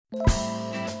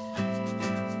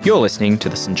You're listening to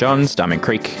the St John's Diamond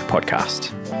Creek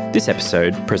podcast. This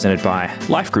episode presented by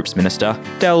Life Groups Minister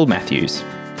Del Matthews.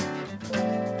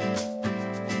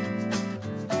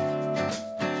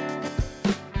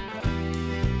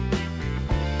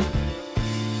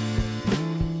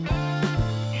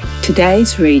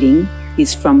 Today's reading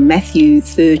is from Matthew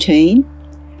 13,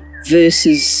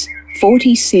 verses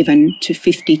 47 to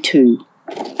 52.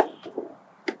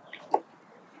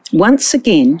 Once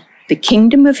again, the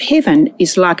kingdom of heaven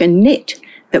is like a net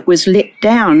that was let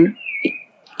down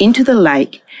into the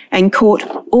lake and caught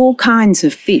all kinds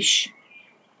of fish.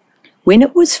 When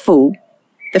it was full,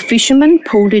 the fishermen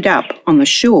pulled it up on the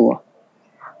shore.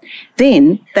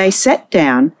 Then they sat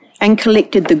down and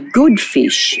collected the good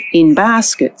fish in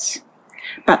baskets,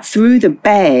 but threw the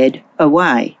bad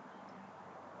away.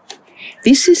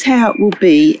 This is how it will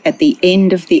be at the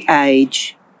end of the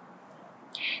age.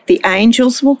 The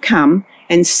angels will come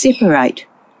and separate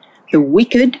the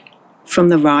wicked from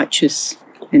the righteous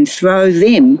and throw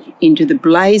them into the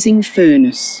blazing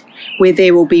furnace, where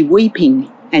there will be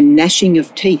weeping and gnashing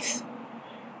of teeth.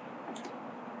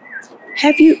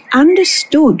 Have you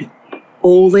understood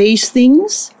all these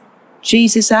things?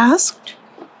 Jesus asked.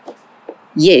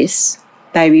 Yes,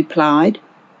 they replied.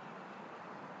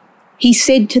 He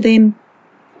said to them,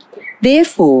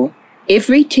 Therefore,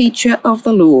 every teacher of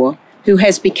the law who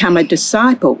has become a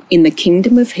disciple in the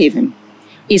kingdom of heaven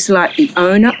is like the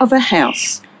owner of a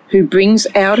house who brings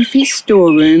out of his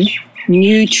storeroom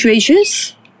new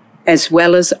treasures as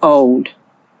well as old.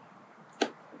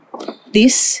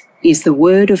 This is the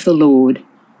word of the Lord.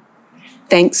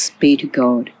 Thanks be to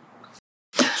God.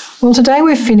 Well, today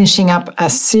we're finishing up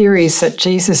a series that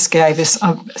Jesus gave us,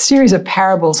 a series of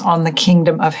parables on the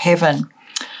kingdom of heaven.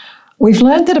 We've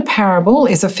learned that a parable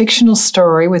is a fictional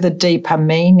story with a deeper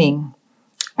meaning.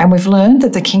 And we've learned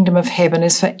that the kingdom of heaven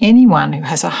is for anyone who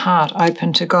has a heart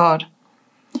open to God.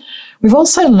 We've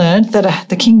also learned that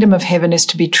the kingdom of heaven is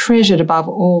to be treasured above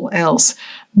all else.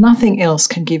 Nothing else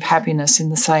can give happiness in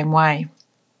the same way.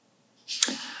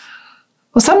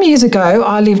 Well, some years ago,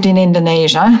 I lived in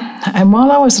Indonesia, and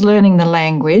while I was learning the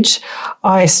language,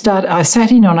 I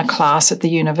sat in on a class at the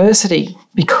university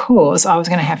because I was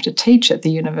going to have to teach at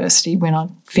the university when I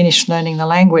finished learning the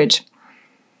language.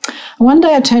 One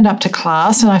day I turned up to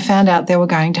class and I found out they were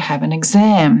going to have an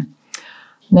exam.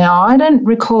 Now, I don't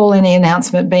recall any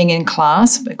announcement being in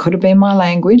class. It could have been my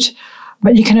language,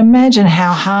 but you can imagine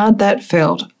how hard that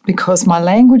felt because my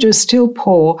language was still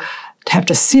poor. To have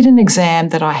to sit an exam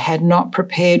that I had not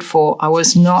prepared for, I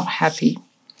was not happy.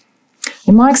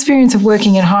 In my experience of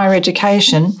working in higher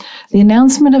education, the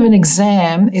announcement of an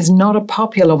exam is not a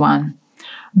popular one.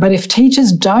 But if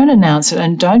teachers don't announce it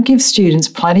and don't give students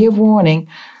plenty of warning,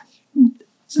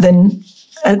 then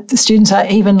the students are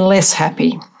even less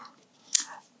happy.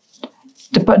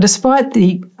 But despite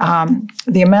the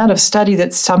amount of study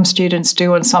that some students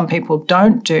do and some people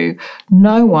don't do,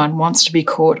 no one wants to be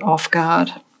caught off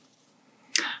guard.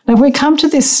 Now, if we come to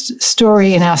this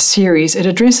story in our series, it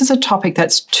addresses a topic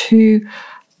that's too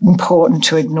important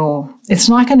to ignore. It's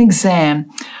like an exam.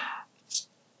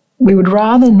 We would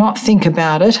rather not think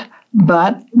about it,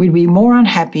 but we'd be more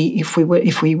unhappy if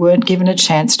we weren't given a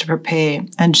chance to prepare.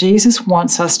 And Jesus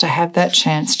wants us to have that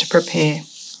chance to prepare.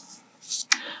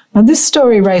 Now, this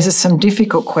story raises some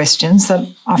difficult questions that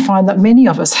I find that many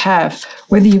of us have,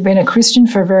 whether you've been a Christian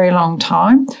for a very long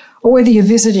time or whether you're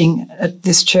visiting at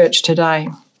this church today.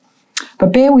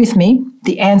 But bear with me,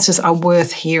 the answers are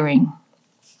worth hearing.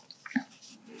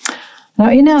 Now,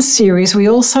 in our series, we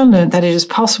also learned that it is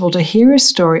possible to hear a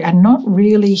story and not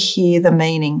really hear the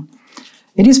meaning.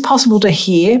 It is possible to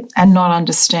hear and not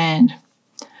understand.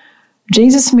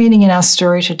 Jesus' meaning in our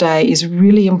story today is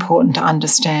really important to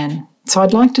understand. So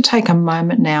I'd like to take a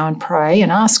moment now and pray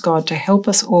and ask God to help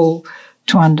us all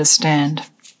to understand.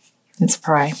 Let's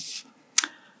pray.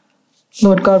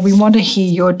 Lord God, we want to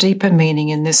hear your deeper meaning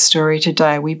in this story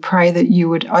today. We pray that you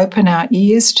would open our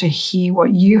ears to hear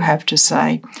what you have to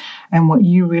say and what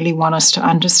you really want us to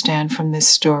understand from this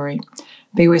story.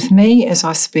 Be with me as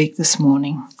I speak this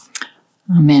morning.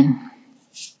 Amen.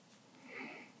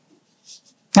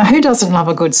 Now, who doesn't love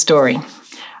a good story?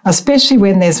 Especially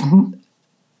when there's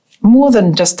more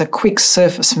than just a quick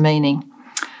surface meaning.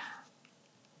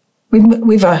 We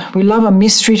love a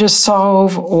mystery to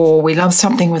solve, or we love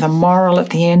something with a moral at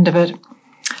the end of it.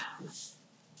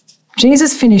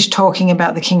 Jesus finished talking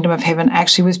about the kingdom of heaven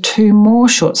actually with two more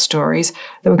short stories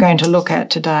that we're going to look at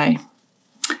today.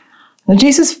 Now,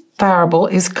 Jesus' parable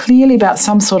is clearly about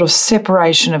some sort of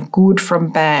separation of good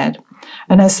from bad.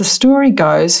 And as the story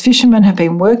goes, fishermen have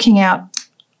been working out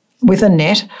with a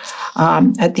net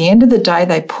At the end of the day,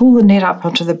 they pull the net up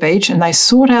onto the beach and they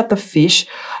sort out the fish,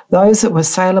 those that were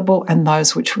saleable and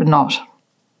those which were not.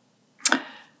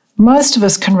 Most of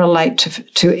us can relate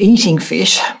to eating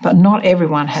fish, but not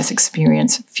everyone has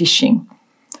experienced fishing.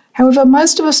 However,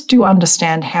 most of us do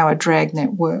understand how a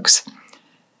dragnet works.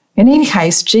 In any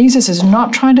case, Jesus is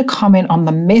not trying to comment on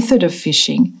the method of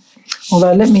fishing,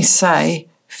 although let me say,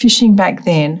 fishing back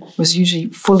then was usually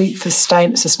fully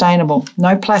sustainable.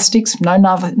 No plastics, no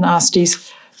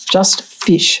nasties, just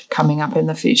fish coming up in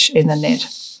the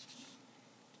net.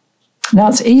 Now,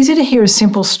 it's easy to hear a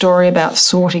simple story about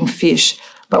sorting fish,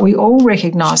 but we all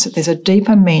recognise that there's a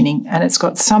deeper meaning and it's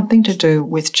got something to do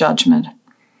with judgment.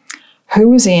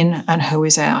 Who is in and who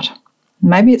is out?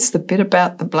 Maybe it's the bit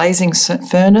about the blazing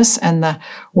furnace and the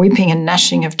weeping and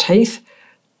gnashing of teeth.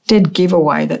 Dead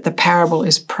giveaway that the parable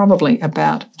is probably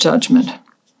about judgment.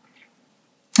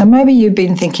 And maybe you've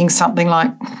been thinking something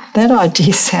like, that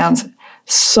idea sounds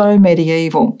so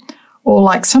medieval, or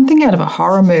like something out of a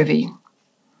horror movie.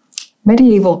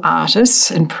 Medieval artists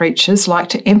and preachers like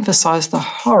to emphasise the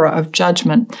horror of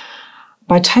judgment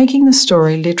by taking the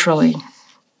story literally.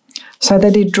 So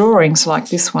they did drawings like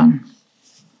this one.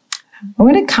 And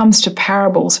when it comes to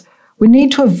parables, we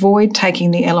need to avoid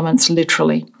taking the elements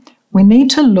literally. We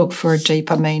need to look for a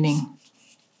deeper meaning.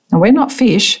 And we're not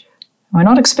fish. We're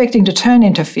not expecting to turn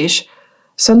into fish.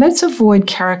 So let's avoid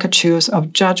caricatures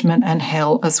of judgment and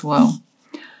hell as well.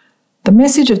 The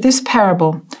message of this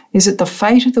parable is that the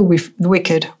fate of the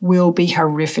wicked will be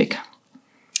horrific.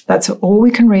 That's all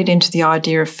we can read into the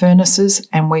idea of furnaces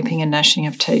and weeping and gnashing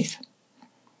of teeth.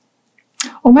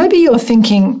 Or maybe you're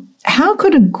thinking, how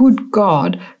could a good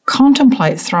God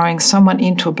contemplate throwing someone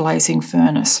into a blazing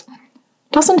furnace?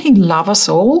 Doesn't he love us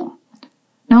all?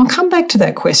 Now, I'll come back to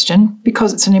that question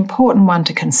because it's an important one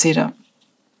to consider.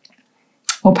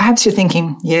 Or perhaps you're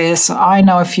thinking, yes, I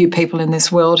know a few people in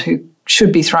this world who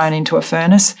should be thrown into a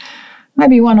furnace.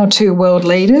 Maybe one or two world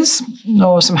leaders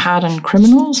or some hardened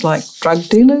criminals like drug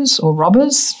dealers or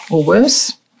robbers or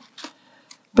worse.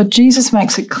 But Jesus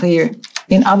makes it clear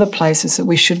in other places that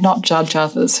we should not judge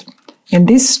others. In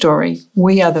this story,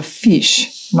 we are the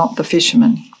fish, not the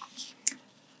fishermen.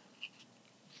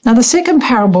 Now, the second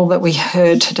parable that we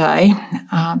heard today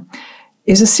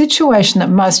is a situation that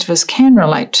most of us can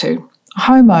relate to, a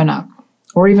homeowner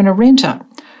or even a renter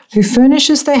who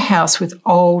furnishes their house with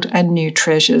old and new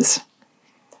treasures.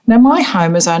 Now, my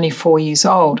home is only 4 years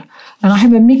old, and I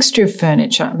have a mixture of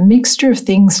furniture, a mixture of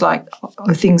things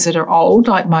that are old,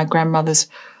 like my grandmother's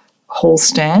hall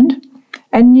stand,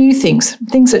 and new things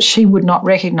that she would not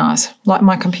recognise, like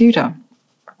my computer.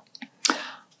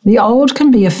 The old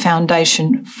can be a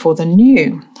foundation for the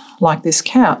new, like this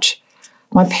couch.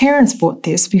 My parents bought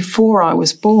this before I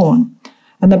was born,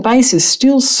 and the base is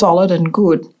still solid and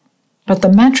good, but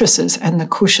the mattresses and the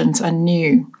cushions are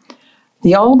new.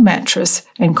 The old mattress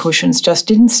and cushions just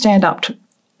didn't stand up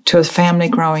to a family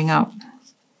growing up.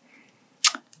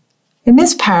 In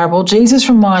this parable, Jesus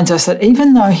reminds us that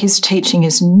even though his teaching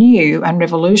is new and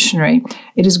revolutionary,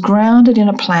 it is grounded in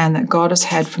a plan that God has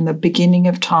had from the beginning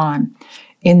of time.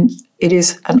 It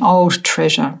is an old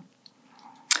treasure.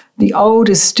 The old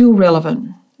is still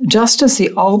relevant, just as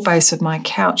the old base of my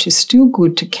couch is still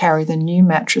good to carry the new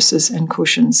mattresses and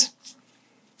cushions.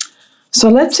 So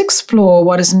let's explore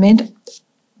what is meant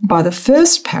by the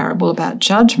first parable about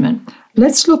judgment.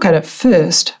 Let's look at it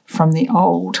first from the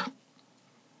old.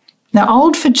 Now,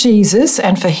 old for Jesus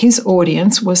and for his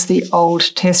audience was the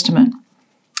Old Testament.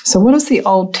 So what does the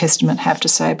Old Testament have to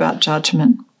say about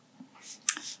judgment?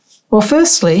 Well,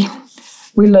 firstly,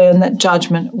 we learn that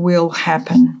judgment will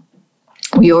happen.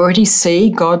 We already see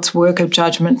God's work of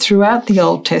judgment throughout the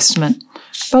Old Testament,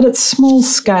 but it's small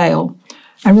scale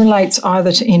and relates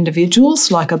either to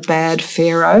individuals like a bad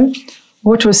Pharaoh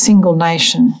or to a single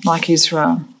nation like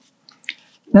Israel.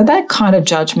 Now, that kind of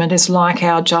judgment is like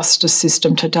our justice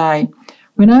system today,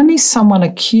 when only someone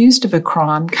accused of a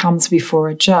crime comes before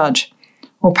a judge,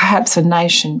 or perhaps a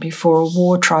nation before a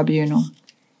war tribunal.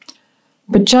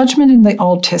 But judgment in the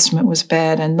Old Testament was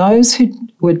bad, and those who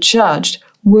were judged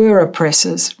were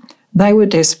oppressors. They were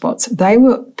despots. They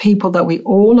were people that we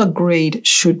all agreed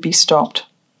should be stopped.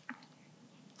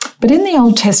 But in the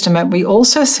Old Testament, we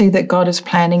also see that God is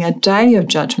planning a day of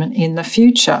judgment in the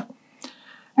future.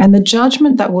 And the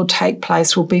judgment that will take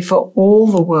place will be for all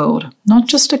the world, not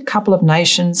just a couple of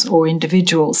nations or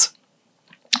individuals.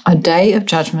 A day of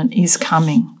judgment is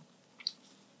coming.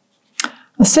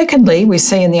 Secondly, we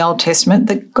see in the Old Testament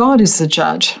that God is the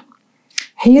judge.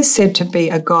 He is said to be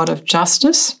a God of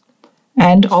justice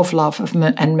and of love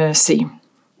and mercy.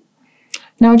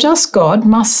 Now, a just God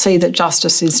must see that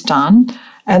justice is done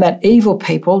and that evil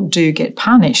people do get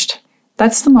punished.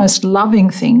 That's the most loving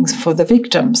thing for the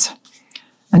victims.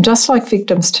 And just like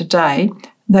victims today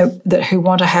who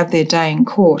want to have their day in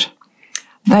court,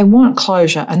 they want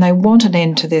closure and they want an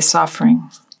end to their suffering.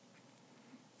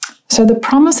 So the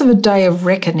promise of a day of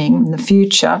reckoning in the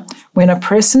future, when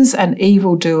oppressors and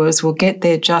evildoers will get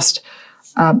their just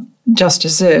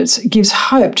deserts, gives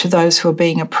hope to those who are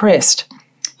being oppressed,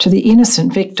 to the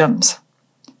innocent victims.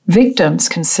 Victims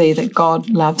can see that God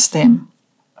loves them.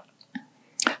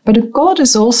 But God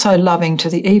is also loving to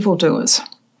the evildoers.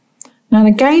 Now,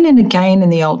 again and again in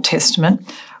the Old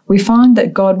Testament, we find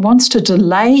that God wants to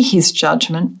delay his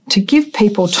judgment to give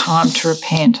people time to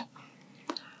repent.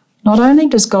 Not only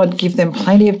does God give them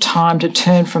plenty of time to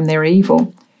turn from their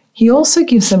evil, he also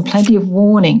gives them plenty of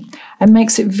warning and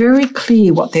makes it very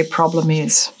clear what their problem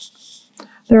is.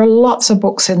 There are lots of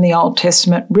books in the Old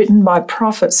Testament written by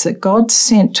prophets that God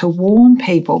sent to warn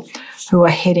people who are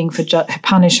heading for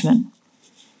punishment.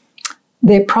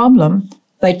 Their problem,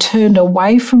 they turned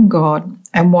away from God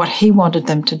and what he wanted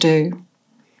them to do.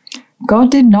 God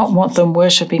did not want them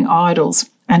worshipping idols,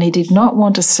 and he did not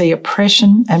want to see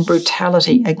oppression and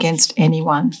brutality against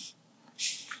anyone.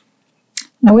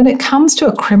 Now, when it comes to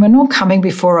a criminal coming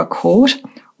before a court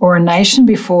or a nation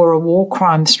before a war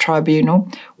crimes tribunal,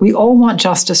 we all want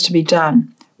justice to be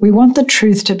done. We want the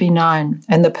truth to be known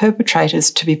and the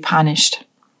perpetrators to be punished.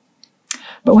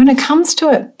 But when it comes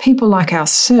to people like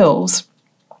ourselves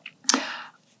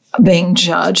being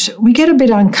judged, we get a bit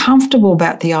uncomfortable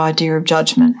about the idea of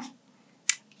judgment.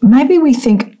 Maybe we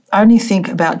only think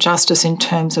about justice in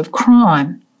terms of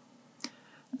crime.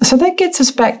 So that gets us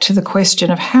back to the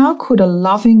question of how could a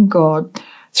loving God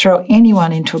throw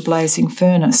anyone into a blazing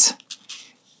furnace?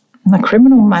 A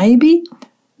criminal, maybe,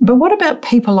 but what about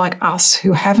people like us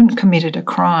who haven't committed a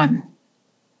crime?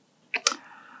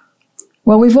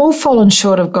 Well, we've all fallen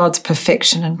short of God's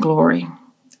perfection and glory.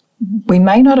 We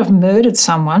may not have murdered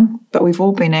someone, but we've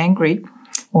all been angry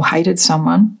or hated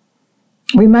someone.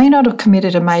 We may not have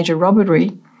committed a major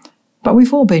robbery, but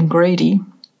we've all been greedy.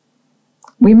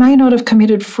 We may not have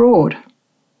committed fraud,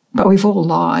 but we've all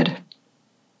lied.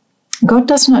 God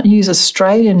does not use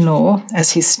Australian law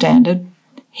as his standard.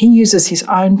 He uses his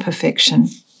own perfection.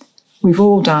 We've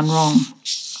all done wrong.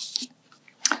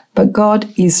 But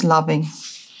God is loving.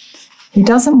 He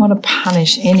doesn't want to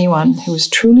punish anyone who is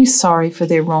truly sorry for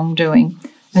their wrongdoing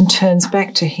and turns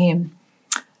back to him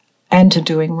and to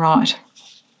doing right.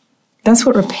 That's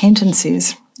what repentance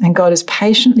is, and God is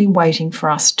patiently waiting for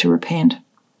us to repent.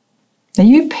 Now,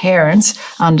 you parents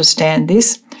understand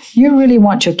this. You really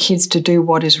want your kids to do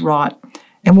what is right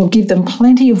and will give them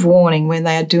plenty of warning when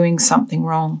they are doing something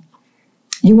wrong.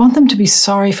 You want them to be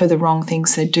sorry for the wrong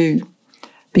things they do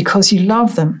because you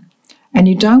love them and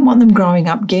you don't want them growing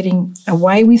up getting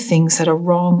away with things that are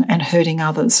wrong and hurting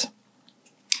others.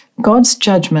 God's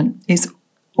judgment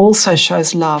also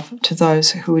shows love to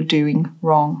those who are doing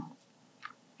wrong.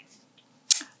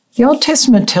 The Old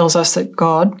Testament tells us that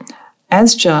God,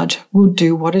 as judge, will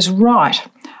do what is right,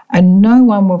 and no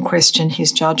one will question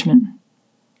his judgment.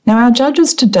 Now, our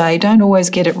judges today don't always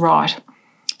get it right,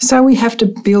 so we have to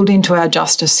build into our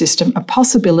justice system a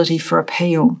possibility for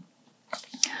appeal.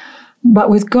 But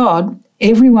with God,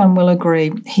 everyone will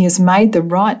agree he has made the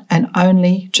right and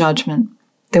only judgment.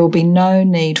 There will be no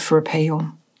need for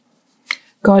appeal.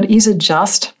 God is a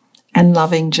just and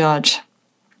loving judge.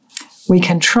 We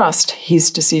can trust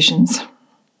his decisions.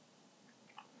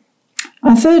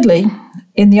 Thirdly,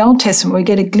 in the Old Testament, we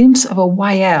get a glimpse of a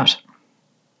way out.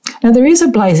 Now, there is a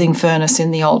blazing furnace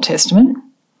in the Old Testament.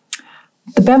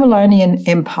 The Babylonian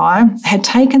Empire had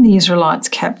taken the Israelites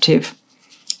captive.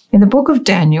 In the book of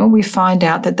Daniel, we find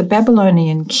out that the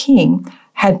Babylonian king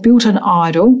had built an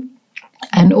idol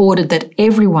and ordered that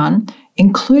everyone,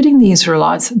 including the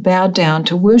Israelites, bow down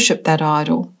to worship that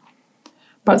idol.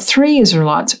 But 3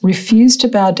 Israelites refused to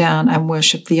bow down and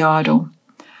worship the idol.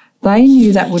 They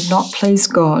knew that would not please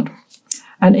God.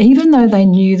 And even though they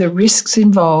knew the risks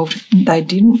involved, they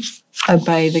didn't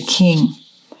obey the king.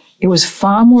 It was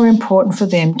far more important for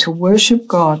them to worship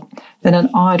God than an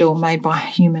idol made by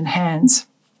human hands.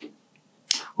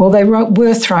 Well, they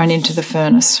were thrown into the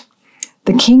furnace.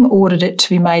 The king ordered it to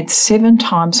be made 7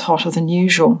 times hotter than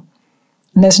usual.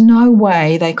 And there's no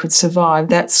way they could survive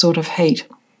that sort of heat.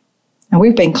 And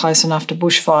we've been close enough to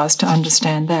bushfires to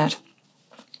understand that.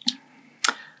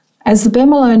 As the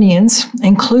Babylonians,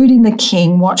 including the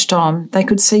king, watched on, they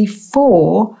could see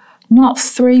 4, not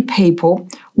 3 people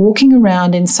walking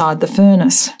around inside the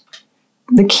furnace.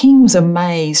 The king was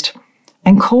amazed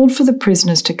and called for the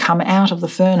prisoners to come out of the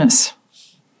furnace.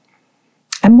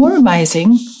 And more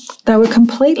amazing, they were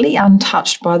completely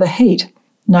untouched by the heat.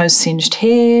 no singed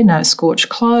hair, no scorched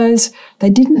clothes. They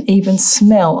didn't even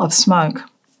smell of smoke.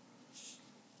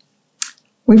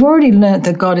 We've already learnt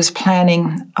that God is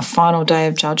planning a final day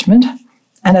of judgment,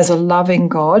 and as a loving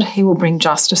God, he will bring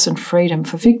justice and freedom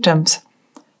for victims.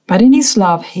 But in his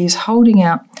love, he is holding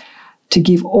out to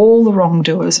give all the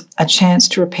wrongdoers a chance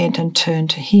to repent and turn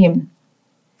to him.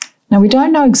 Now, we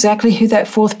don't know exactly who that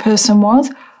fourth person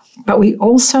was, but we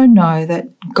also know that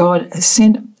God has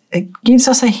sent, it gives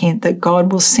us a hint that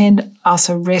God will send us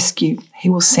a rescue. He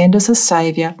will send us a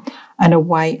saviour and a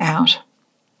way out.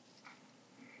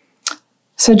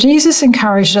 So Jesus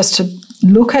encouraged us to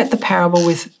look at the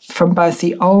parable from both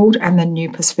the Old and the New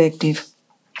perspective.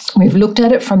 We've looked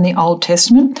at it from the Old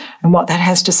Testament and what that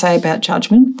has to say about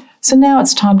judgment. So now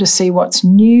it's time to see what's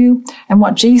new and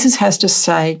what Jesus has to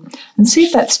say and see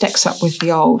if that stacks up with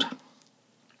the Old.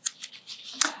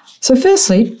 So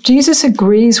firstly, Jesus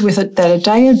agrees with it that a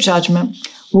day of judgment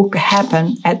will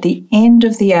happen at the end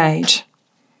of the age.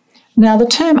 Now, the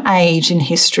term age in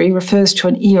history refers to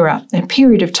an era, a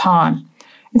period of time.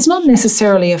 It's not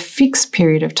necessarily a fixed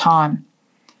period of time.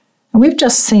 And we've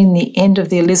just seen the end of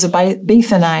the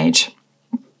Elizabethan age.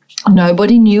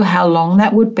 Nobody knew how long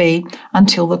that would be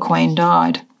until the Queen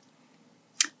died.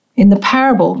 In the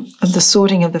parable of the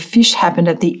sorting of the fish happened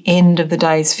at the end of the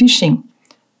day's fishing.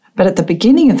 But at the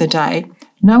beginning of the day,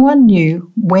 no one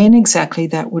knew when exactly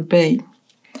that would be.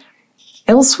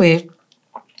 Elsewhere,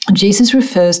 Jesus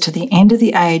refers to the end of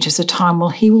the age as a time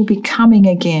when he will be coming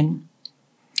again.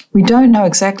 We don't know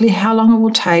exactly how long it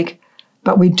will take,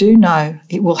 but we do know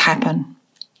it will happen.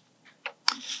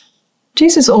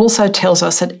 Jesus also tells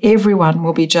us that everyone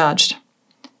will be judged,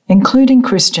 including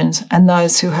Christians and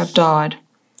those who have died.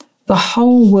 The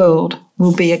whole world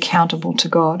will be accountable to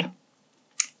God.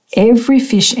 Every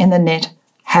fish in the net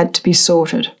had to be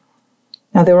sorted.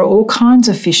 Now, there are all kinds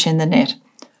of fish in the net,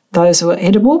 those that were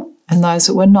edible and those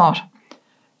that were not.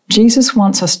 Jesus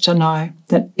wants us to know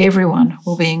that everyone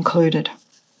will be included.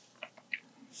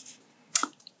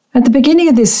 At the beginning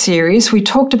of this series, we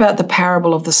talked about the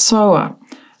parable of the sower.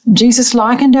 Jesus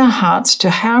likened our hearts to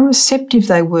how receptive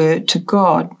they were to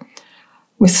God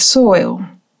with soil.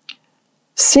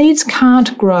 Seeds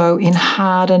can't grow in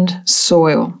hardened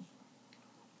soil.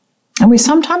 And we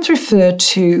sometimes refer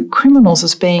to criminals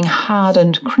as being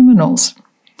hardened criminals.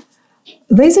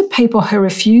 These are people who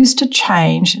refuse to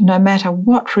change no matter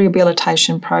what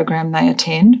rehabilitation program they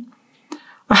attend.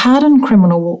 A hardened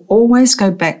criminal will always go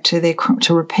back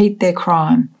to repeat their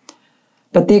crime.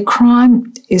 But their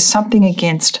crime is something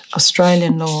against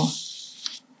Australian law.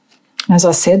 As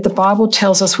I said, the Bible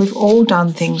tells us we've all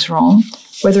done things wrong,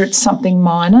 whether it's something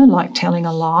minor like telling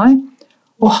a lie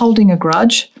or holding a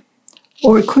grudge,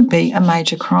 or it could be a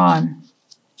major crime.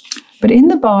 But in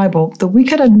the Bible, the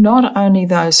wicked are not only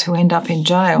those who end up in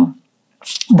jail.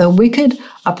 The wicked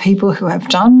are people who have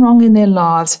done wrong in their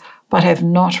lives but have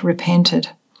not repented.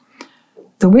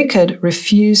 The wicked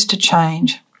refuse to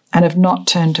change and have not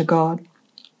turned to God.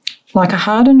 Like a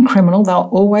hardened criminal, they'll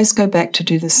always go back to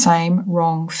do the same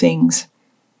wrong things.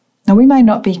 Now, we may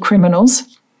not be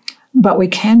criminals, but we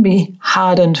can be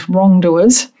hardened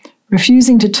wrongdoers,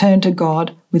 refusing to turn to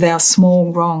God with our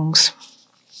small wrongs.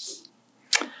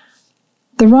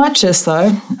 The righteous,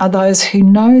 though, are those who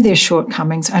know their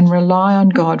shortcomings and rely on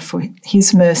God for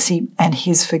his mercy and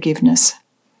his forgiveness.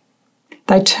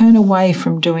 They turn away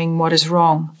from doing what is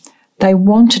wrong. They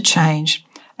want to change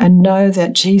and know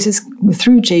that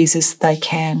through Jesus, they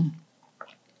can.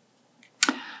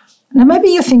 Now, maybe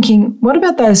you're thinking, what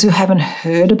about those who haven't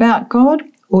heard about God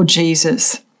or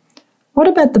Jesus? What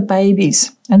about the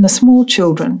babies and the small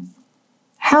children?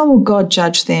 How will God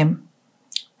judge them?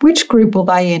 Which group will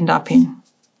they end up in?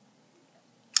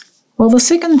 Well, the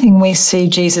second thing we see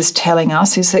Jesus telling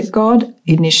us is that God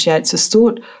initiates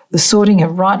the sorting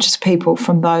of righteous people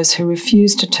from those who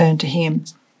refuse to turn to him.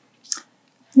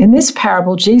 In this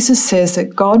parable, Jesus says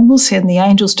that God will send the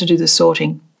angels to do the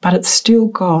sorting, but it's still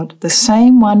God, the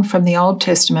same one from the Old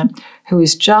Testament, who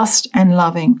is just and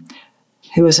loving,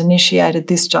 who has initiated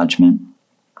this judgment.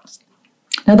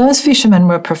 Now, those fishermen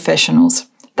were professionals.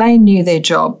 They knew their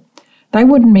job. They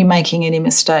wouldn't be making any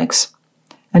mistakes.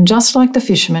 And just like the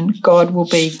fishermen, God will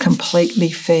be completely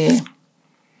fair.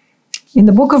 In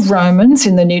the book of Romans,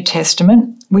 in the New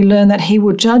Testament, we learn that he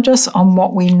will judge us on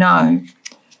what we know.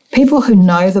 People who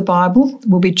know the Bible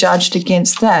will be judged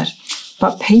against that,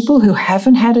 but people who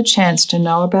haven't had a chance to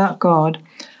know about God,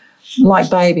 like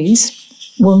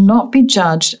babies, will not be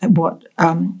judged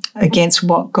against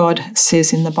what God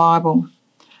says in the Bible.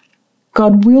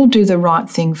 God will do the right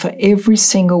thing for every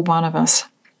single one of us,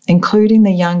 including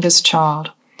the youngest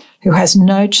child, who has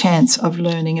no chance of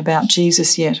learning about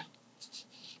Jesus yet.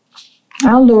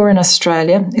 Our law in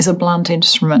Australia is a blunt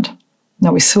instrument.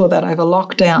 Now, we saw that over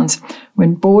lockdowns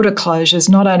when border closures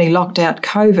not only locked out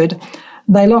COVID,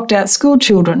 they locked out school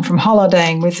children from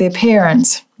holidaying with their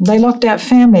parents. They locked out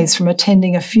families from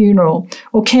attending a funeral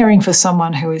or caring for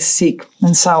someone who is sick,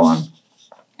 and so on.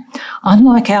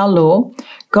 Unlike our law,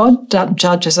 God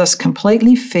judges us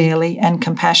completely fairly and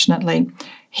compassionately.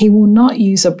 He will not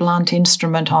use a blunt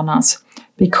instrument on us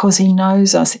because he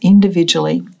knows us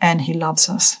individually and he loves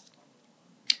us.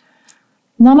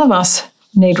 None of us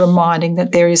need reminding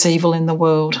that there is evil in the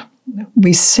world.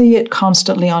 We see it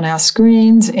constantly on our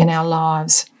screens, in our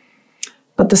lives.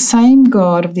 But the same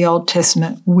God of the Old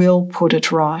Testament will put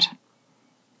it right.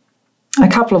 A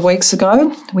couple of weeks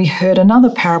ago, we heard another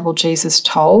parable Jesus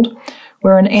told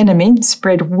where an enemy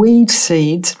spread weed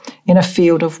seeds in a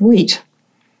field of wheat.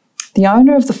 The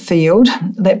owner of the field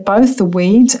let both the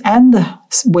weeds and the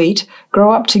wheat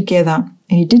grow up together,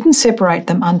 and he didn't separate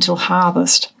them until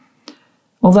harvest.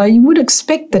 Although you would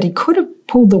expect that he could have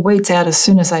pulled the weeds out as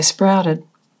soon as they sprouted.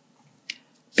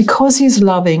 Because he's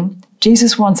loving,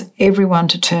 Jesus wants everyone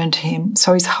to turn to him,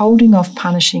 so he's holding off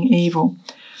punishing evil.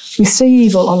 We see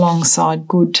evil alongside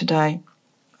good today.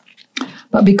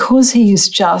 But because he is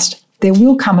just, there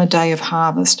will come a day of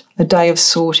harvest, a day of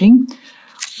sorting,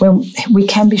 when we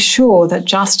can be sure that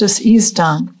justice is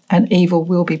done and evil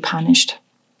will be punished.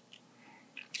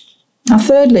 Now,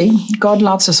 thirdly, God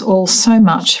loves us all so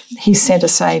much, he sent a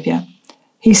Saviour.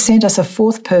 He sent us a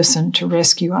fourth person to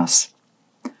rescue us.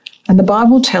 And the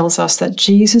Bible tells us that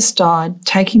Jesus died,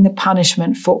 taking the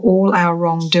punishment for all our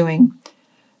wrongdoing.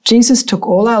 Jesus took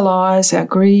all our lies, our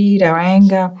greed, our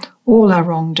anger, all our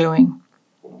wrongdoing.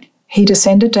 He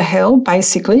descended to hell,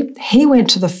 basically. He went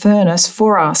to the furnace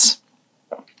for us.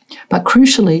 But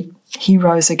crucially, he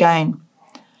rose again.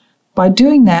 By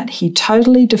doing that, he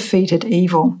totally defeated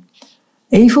evil.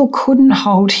 Evil couldn't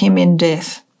hold him in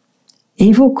death.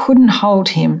 Evil couldn't hold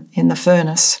him in the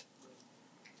furnace.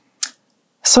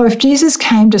 So if Jesus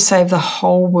came to save the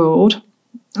whole world,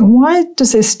 why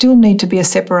does there still need to be a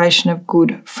separation of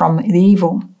good from the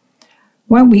evil?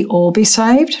 Won't we all be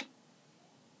saved?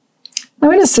 Now,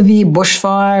 in a severe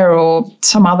bushfire or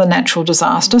some other natural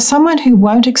disaster, someone who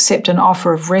won't accept an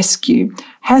offer of rescue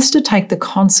has to take the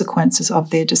consequences of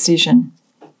their decision.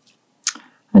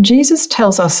 And Jesus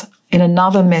tells us in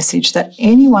another message that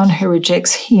anyone who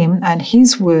rejects him and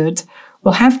his words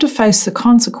will have to face the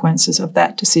consequences of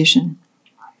that decision.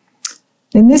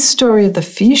 In this story of the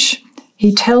fish,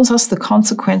 he tells us the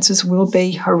consequences will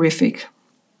be horrific.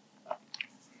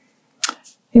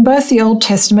 In both the Old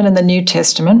Testament and the New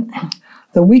Testament,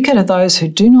 the wicked are those who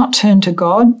do not turn to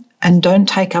God and don't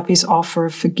take up his offer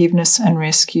of forgiveness and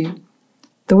rescue.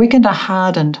 The wicked are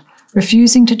hardened,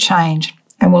 refusing to change,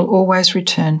 and will always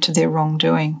return to their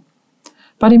wrongdoing.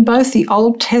 But in both the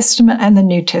Old Testament and the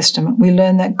New Testament, we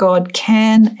learn that God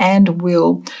can and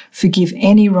will forgive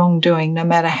any wrongdoing, no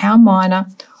matter how minor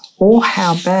or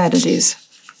how bad it is.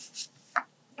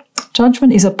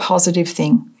 Judgment is a positive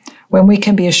thing when we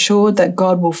can be assured that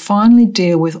God will finally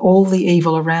deal with all the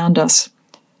evil around us.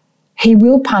 He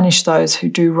will punish those who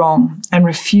do wrong and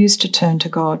refuse to turn to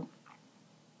God.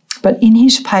 But in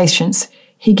his patience,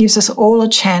 he gives us all a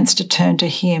chance to turn to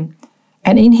him.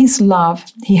 And in his love,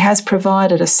 he has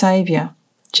provided a Saviour,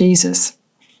 Jesus.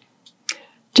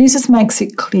 Jesus makes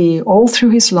it clear all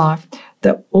through his life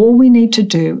that all we need to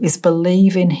do is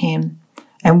believe in him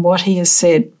and what he has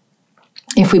said.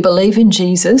 If we believe in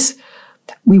Jesus,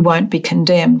 we won't be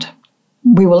condemned.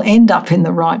 We will end up in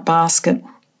the right basket.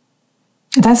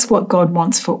 That's what God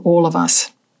wants for all of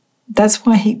us. That's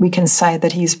why we can say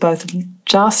that he is both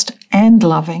just and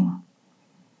loving.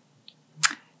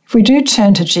 If we do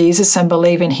turn to Jesus and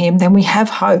believe in him, then we have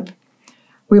hope.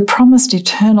 We're promised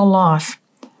eternal life,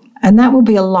 and that will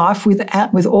be a life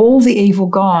with all the evil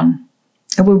gone.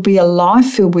 It will be a life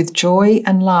filled with joy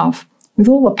and love, with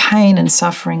all the pain and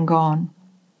suffering gone.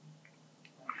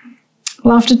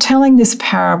 Well, after telling this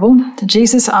parable,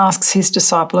 Jesus asks his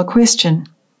disciple a question.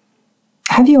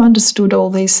 Have you understood all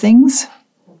these things?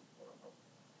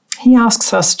 He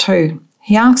asks us too.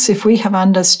 He asks if we have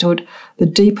understood the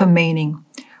deeper meaning,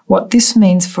 what this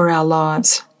means for our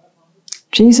lives.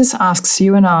 Jesus asks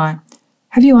you and I,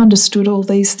 have you understood all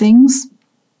these things?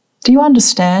 Do you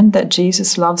understand that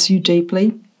Jesus loves you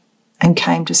deeply and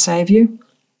came to save you?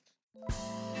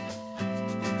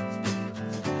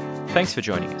 Thanks for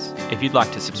joining us. If you'd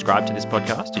like to subscribe to this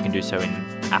podcast, you can do so in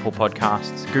Apple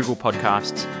Podcasts, Google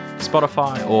Podcasts,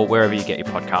 Spotify, or wherever you get your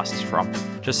podcasts from.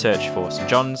 Just search for St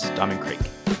John's Diamond Creek.